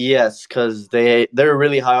that deal? Yes, because they're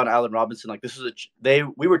really high on Allen Robinson. Like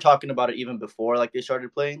we were talking about it even before like they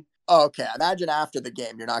started playing. Okay, imagine after the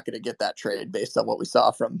game, you're not going to get that trade based on what we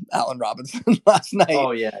saw from Allen Robinson last night.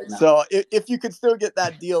 Oh, yeah. No. So if you could still get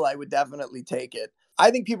that deal, I would definitely take it.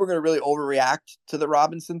 I think people are going to really overreact to the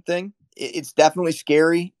Robinson thing. It's definitely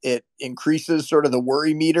scary. It increases sort of the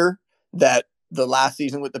worry meter that the last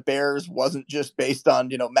season with the Bears wasn't just based on,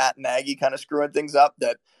 Matt Nagy kind of screwing things up,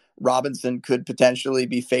 that Robinson could potentially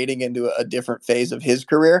be fading into a different phase of his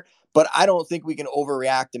career. But I don't think we can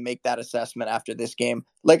overreact and make that assessment after this game.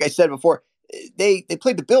 Like I said before, they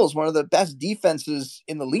played the Bills, one of the best defenses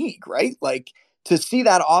in the league, right? Like, to see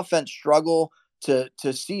that offense struggle, to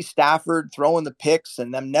see Stafford throwing the picks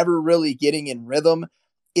and them never really getting in rhythm,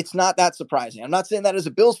 it's not that surprising. I'm not saying that as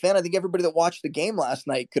a Bills fan. I think everybody that watched the game last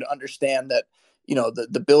night could understand that,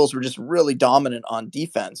 the Bills were just really dominant on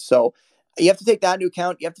defense. So you have to take that into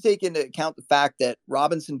account. You have to take into account the fact that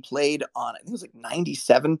Robinson played on, I think it was like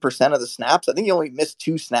 97% of the snaps. I think he only missed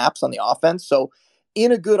 2 snaps on the offense. So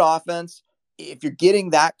in a good offense, if you're getting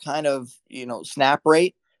that kind of, snap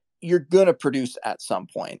rate, you're going to produce at some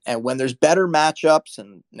point. And when there's better matchups,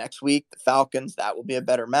 and next week, the Falcons, that will be a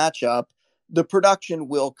better matchup, the production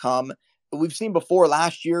will come. We've seen before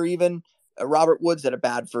last year, even Robert Woods had a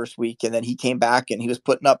bad first week, and then he came back and he was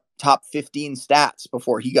putting up top 15 stats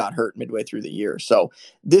before he got hurt midway through the year. So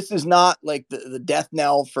this is not like the death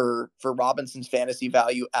knell for Robinson's fantasy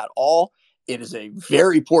value at all. It is a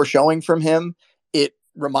very poor showing from him. It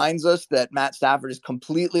reminds us that Matt Stafford is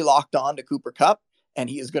completely locked on to Cooper Kupp, and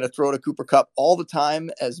he is going to throw to Cooper Kupp all the time,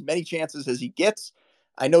 as many chances as he gets.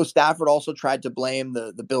 I know Stafford also tried to blame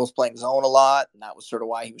the Bills playing zone a lot, and that was sort of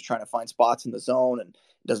why he was trying to find spots in the zone, and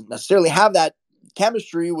doesn't necessarily have that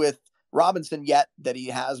chemistry with Robinson yet that he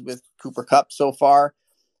has with Cooper Kupp so far.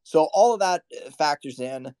 So all of that factors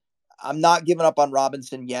in. I'm not giving up on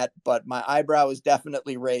Robinson yet, but my eyebrow is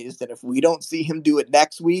definitely raised. And if we don't see him do it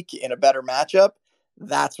next week in a better matchup,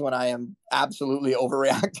 that's when I am absolutely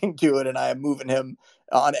overreacting to it. And I am moving him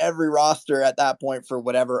on every roster at that point for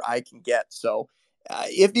whatever I can get. So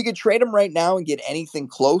if you could trade him right now and get anything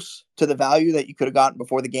close to the value that you could have gotten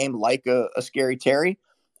before the game, like a Scary Terry,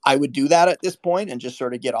 I would do that at this point and just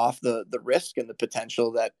sort of get off the risk and the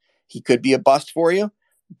potential that he could be a bust for you.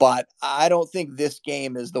 But I don't think this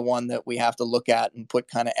game is the one that we have to look at and put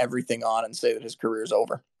kind of everything on and say that his career is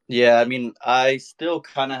over. Yeah, I mean, I still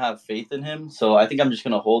kind of have faith in him, so I think I'm just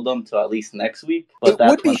going to hold him to at least next week. But it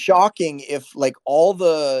would be shocking if, like, all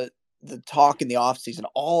the talk in the offseason,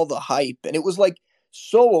 all the hype, and it was like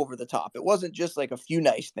so over the top. It wasn't just like a few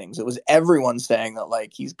nice things. It was everyone saying that,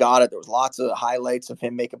 like, he's got it. There was lots of highlights of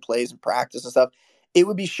him making plays in practice and stuff. It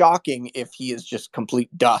would be shocking if he is just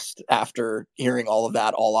complete dust after hearing all of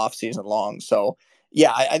that all off season long. So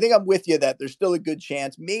yeah, I think I'm with you that there's still a good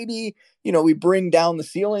chance. Maybe, we bring down the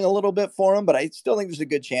ceiling a little bit for him, but I still think there's a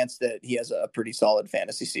good chance that he has a pretty solid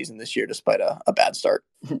fantasy season this year, despite a bad start.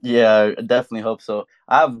 Yeah, I definitely hope so.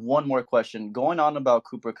 I have one more question. Going on about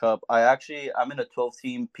Cooper Kupp, I'm in a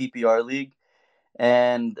 12-team PPR league.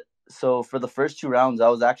 And so for the first 2 rounds, I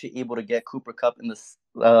was actually able to get Cooper Kupp in this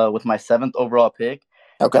with my 7th overall pick.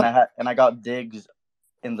 Okay. And I got Diggs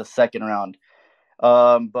in the 2nd round.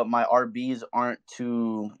 But my RBs aren't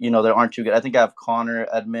too good. I think I have Connor,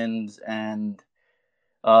 Edmonds, and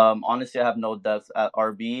honestly, I have no depth at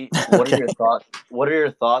RB. What are your thoughts? What are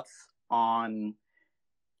your thoughts on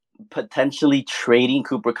potentially trading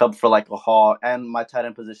Cooper Kupp for like a haul? And my tight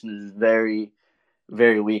end position is very,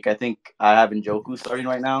 very weak. I think I have Njoku starting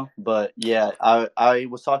right now, but yeah, I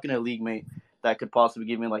was talking to a league mate that could possibly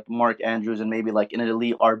give me like Mark Andrews and maybe like an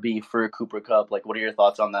elite RB for Cooper Kupp. Like, what are your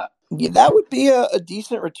thoughts on that? Yeah, that would be a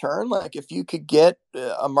decent return. Like, if you could get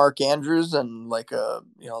a Mark Andrews and like a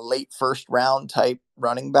late first round type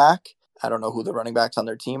running back. I don't know who the running backs on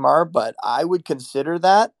their team are, but I would consider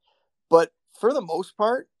that. But for the most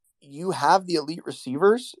part, you have the elite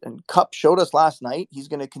receivers, and Kupp showed us last night he's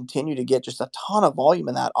going to continue to get just a ton of volume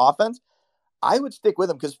in that offense. I would stick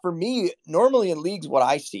with him because for me, normally in leagues, what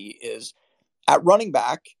I see is at running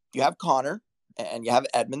back, you have Connor and you have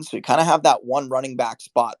Edmonds. So you kind of have that one running back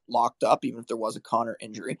spot locked up, even if there was a Connor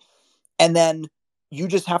injury. And then you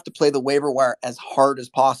just have to play the waiver wire as hard as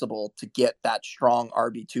possible to get that strong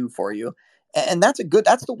RB2 for you. And that's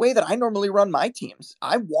the way that I normally run my teams.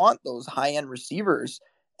 I want those high-end receivers.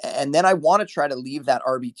 And then I want to try to leave that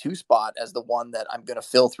RB2 spot as the one that I'm going to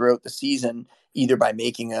fill throughout the season, either by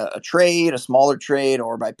making a trade, a smaller trade,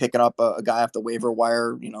 or by picking up a guy off the waiver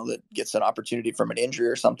wire, that gets an opportunity from an injury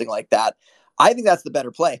or something like that. I think that's the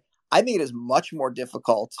better play. I think it is much more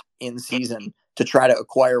difficult in season to try to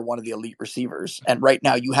acquire one of the elite receivers. And right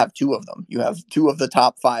now you have two of them. You have two of the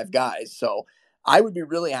top 5 guys. So I would be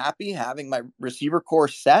really happy having my receiver core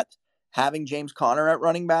set, having James Conner at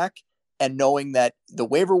running back, and knowing that the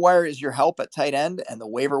waiver wire is your help at tight end and the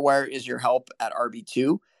waiver wire is your help at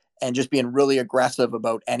RB2, and just being really aggressive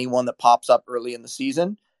about anyone that pops up early in the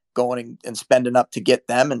season, going and spending up to get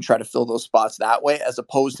them and try to fill those spots that way, as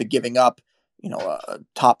opposed to giving up, a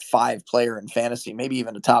top 5 player in fantasy, maybe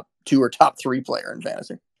even a top 2 or top 3 player in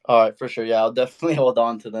fantasy. All right, for sure. Yeah, I'll definitely hold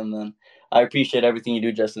on to them then. I appreciate everything you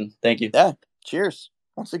do, Justin. Thank you. Yeah, cheers.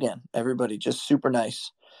 Once again, everybody just super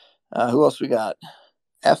nice. Who else we got?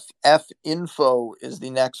 FF Info is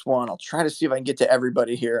the next one. I'll try to see if I can get to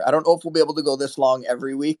everybody here. I don't know if we'll be able to go this long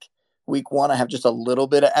every week. Week 1, I have just a little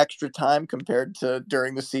bit of extra time compared to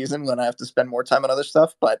during the season when I have to spend more time on other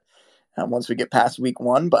stuff. But once we get past week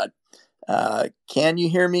 1, can you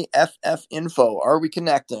hear me? FF Info. Are we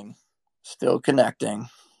connecting? Still connecting.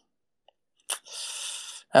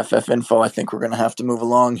 FF Info, I think we're going to have to move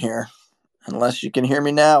along here. Unless you can hear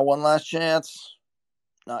me now. One last chance.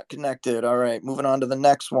 Not connected. All right, moving on to the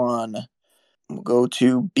next one. We'll go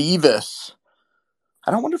to Beavis.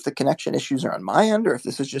 I don't wonder if the connection issues are on my end or if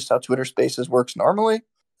this is just how Twitter Spaces works normally.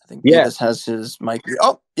 I think Beavis has his mic.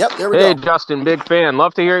 Oh, yep, there we go. Hey, Justin, big fan.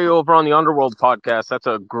 Love to hear you over on the Underworld podcast. That's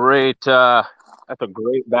a great balance.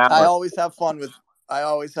 I always have fun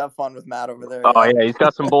with Matt over there. Oh, yeah, he's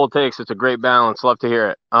got some bold takes. It's a great balance. Love to hear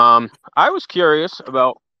it. I was curious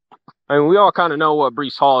about, we all kind of know what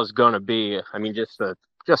Breece Hall is going to be.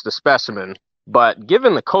 Just a specimen. But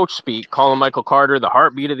given the coach speak, calling Michael Carter the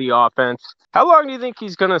heartbeat of the offense, how long do you think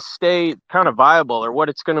he's going to stay kind of viable, or what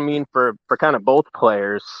it's going to mean for kind of both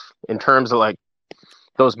players in terms of like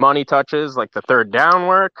those money touches, like the third down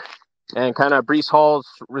work and kind of Breece Hall's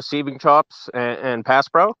receiving chops and pass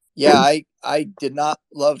pro? Yeah, I did not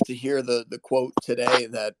love to hear the quote today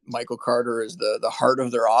that Michael Carter is the heart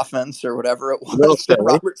of their offense or whatever it was that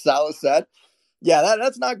Robert Saleh said. Yeah,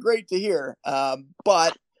 that's not great to hear.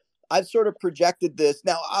 But I've sort of projected this.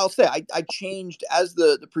 Now, I'll say I changed as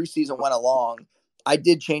the preseason went along. I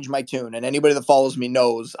did change my tune, and anybody that follows me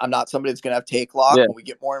knows I'm not somebody that's going to have take lock. Yeah. When we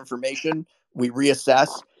get more information, we reassess.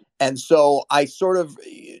 And so I sort of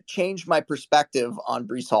changed my perspective on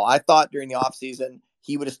Breece Hall. I thought during the offseason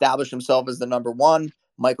he would establish himself as the number 1,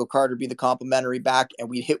 Michael Carter be the complimentary back, and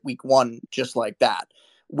we'd hit week 1 just like that.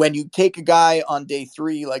 When you take a guy on day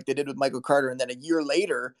 3, like they did with Michael Carter, and then a year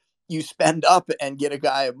later you spend up and get a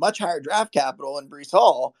guy of much higher draft capital in Breece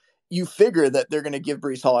Hall, you figure that they're going to give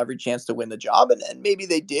Breece Hall every chance to win the job. And maybe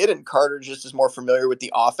they did, and Carter just is more familiar with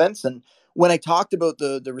the offense. And when I talked about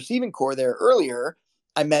the receiving core there earlier,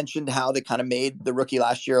 I mentioned how they kind of made the rookie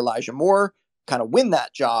last year, Elijah Moore, kind of win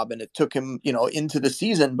that job. And it took him, into the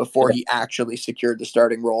season before he actually secured the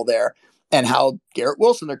starting role there. And how Garrett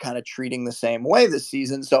Wilson, they're kind of treating the same way this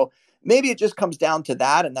season. So maybe it just comes down to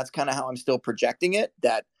that. And that's kind of how I'm still projecting it,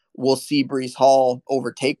 that we'll see Breece Hall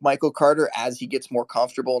overtake Michael Carter as he gets more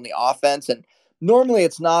comfortable in the offense. And normally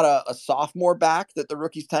it's not a sophomore back that the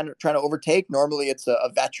rookie's trying to overtake. Normally it's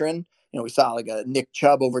a veteran. We saw like a Nick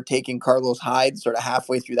Chubb overtaking Carlos Hyde sort of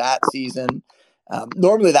halfway through that season.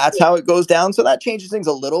 Normally that's how it goes down. So that changes things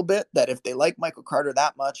a little bit, that if they like Michael Carter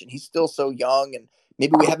that much and he's still so young and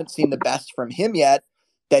maybe we haven't seen the best from him yet,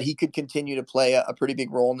 that he could continue to play a pretty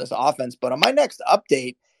big role in this offense. But on my next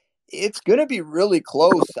update, it's going to be really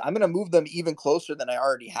close. I'm going to move them even closer than I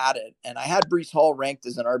already had it. And I had Breece Hall ranked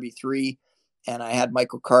as an RB3, and I had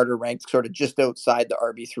Michael Carter ranked sort of just outside the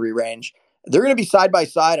RB3 range. They're going to be side by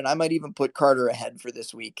side, and I might even put Carter ahead for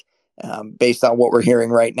this week based on what we're hearing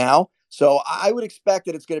right now. So I would expect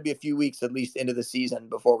that it's going to be a few weeks at least into the season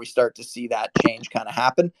before we start to see that change kind of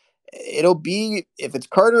happen. It'll be, if it's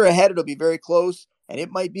Carter ahead, it'll be very close, and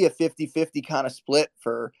it might be a 50-50 kind of split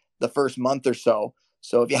for the first month or so.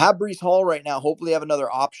 So if you have Breece Hall right now, hopefully you have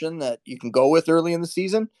another option that you can go with early in the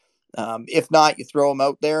season. If not, you throw him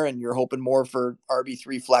out there and you're hoping more for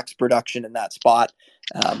RB3 flex production in that spot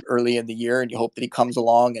early in the year, and you hope that he comes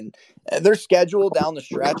along. And their schedule down the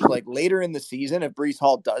stretch, like later in the season, if Breece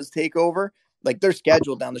Hall does take over, like their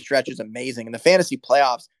schedule down the stretch is amazing. In the fantasy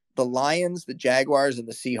playoffs, the Lions, the Jaguars, and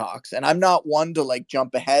the Seahawks. And I'm not one to like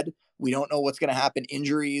jump ahead. We don't know what's going to happen,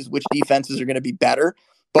 injuries, which defenses are going to be better.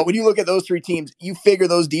 But when you look at those 3 teams, you figure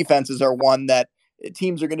those defenses are one that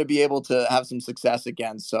teams are going to be able to have some success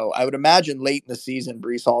again. So I would imagine late in the season,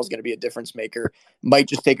 Breece Hall is going to be a difference maker. Might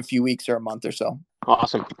just take a few weeks or a month or so.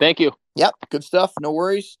 Awesome. Thank you. Yep. Good stuff. No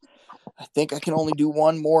worries. I think I can only do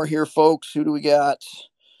one more here, folks. Who do we got?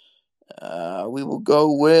 We will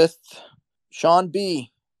go with Sean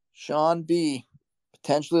B. Sean B.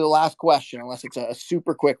 Potentially the last question, unless it's a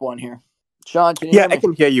super quick one here. Sean, can you hear me? I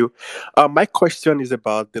can hear you. My question is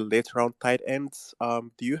about the late round tight ends.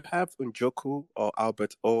 Do you have Njoku or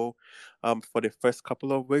Albert O for the first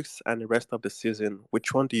couple of weeks and the rest of the season?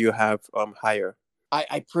 Which one do you have higher?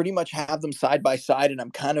 I pretty much have them side by side, and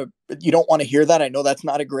I'm kind of, you don't want to hear that. I know that's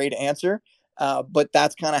not a great answer, but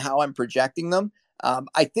that's kind of how I'm projecting them.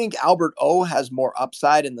 I think Albert O has more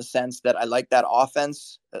upside in the sense that I like that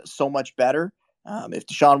offense so much better. If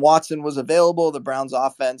Deshaun Watson was available, the Browns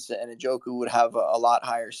offense and Njoku would have a lot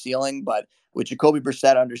higher ceiling, but with Jacoby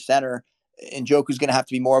Brissett under center, Njoku's going to have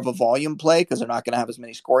to be more of a volume play because they're not going to have as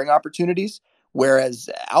many scoring opportunities. Whereas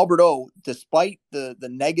Albert O, despite the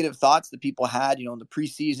negative thoughts that people had, in the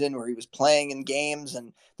preseason where he was playing in games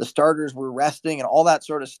and the starters were resting and all that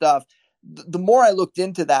sort of stuff, the more I looked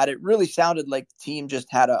into that, it really sounded like the team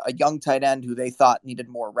just had a young tight end who they thought needed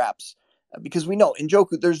more reps. Because we know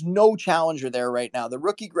Njoku, there's no challenger there right now. The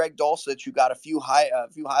rookie Greg Dulcich, who got a few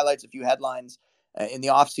highlights, a few headlines in the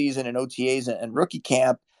offseason and OTAs and rookie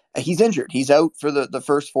camp, he's injured. He's out for the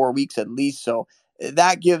first 4 weeks at least. So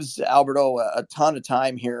that gives Albert O a ton of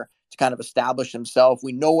time here to kind of establish himself.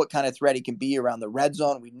 We know what kind of threat he can be around the red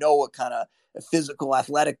zone. We know what kind of physical,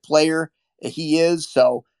 athletic player he is.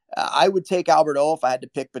 So I would take Albert O if I had to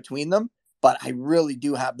pick between them, but I really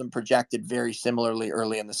do have them projected very similarly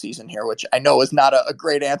early in the season here, which I know is not a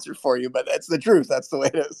great answer for you, but that's the truth. That's the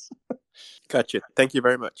way it is. Gotcha. Thank you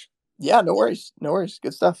very much. Yeah, no worries. No worries.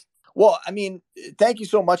 Good stuff. Well, I mean, thank you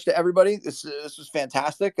so much to everybody. This was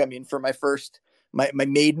fantastic. I mean, for my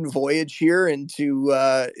maiden voyage here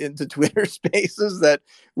into Twitter Spaces that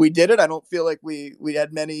we did it. I don't feel like we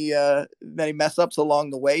had many mess ups along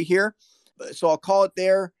the way here. So I'll call it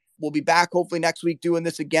there. We'll be back hopefully next week doing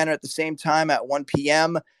this again at the same time at 1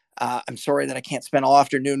 p.m. I'm sorry that I can't spend all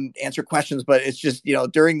afternoon answer questions, but it's just,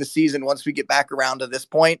 during the season, once we get back around to this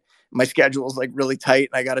point, my schedule is like really tight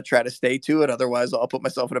and I got to try to stay to it. Otherwise I'll put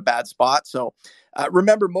myself in a bad spot. So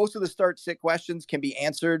remember, most of the start sit questions can be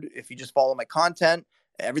answered if you just follow my content.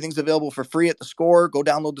 Everything's available for free at The Score. Go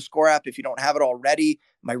download The Score app if you don't have it already.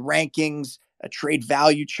 My rankings, trade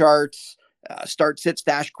value charts, start, sit,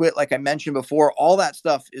 stash, quit, like I mentioned before, all that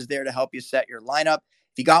stuff is there to help you set your lineup.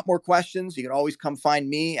 If you got more questions, you can always come find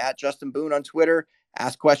me at Justin Boone on Twitter,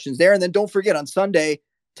 ask questions there. And then don't forget, on Sunday,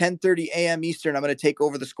 10:30 a.m. Eastern, I'm going to take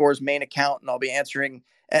over The Score's main account and I'll be answering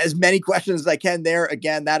as many questions as I can there.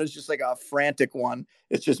 Again, that is just like a frantic one.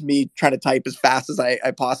 It's just me trying to type as fast as I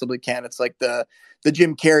possibly can. It's like the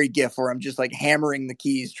Jim Carrey gif where I'm just like hammering the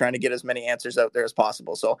keys, trying to get as many answers out there as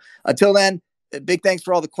possible. So until then, a big thanks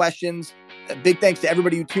for all the questions. A big thanks to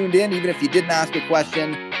everybody who tuned in, even if you didn't ask a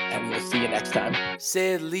question. And we will see you next time.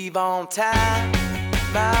 Said leave on time,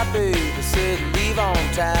 my baby said leave on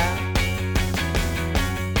time.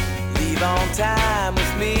 Leave on time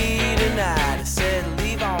with me tonight.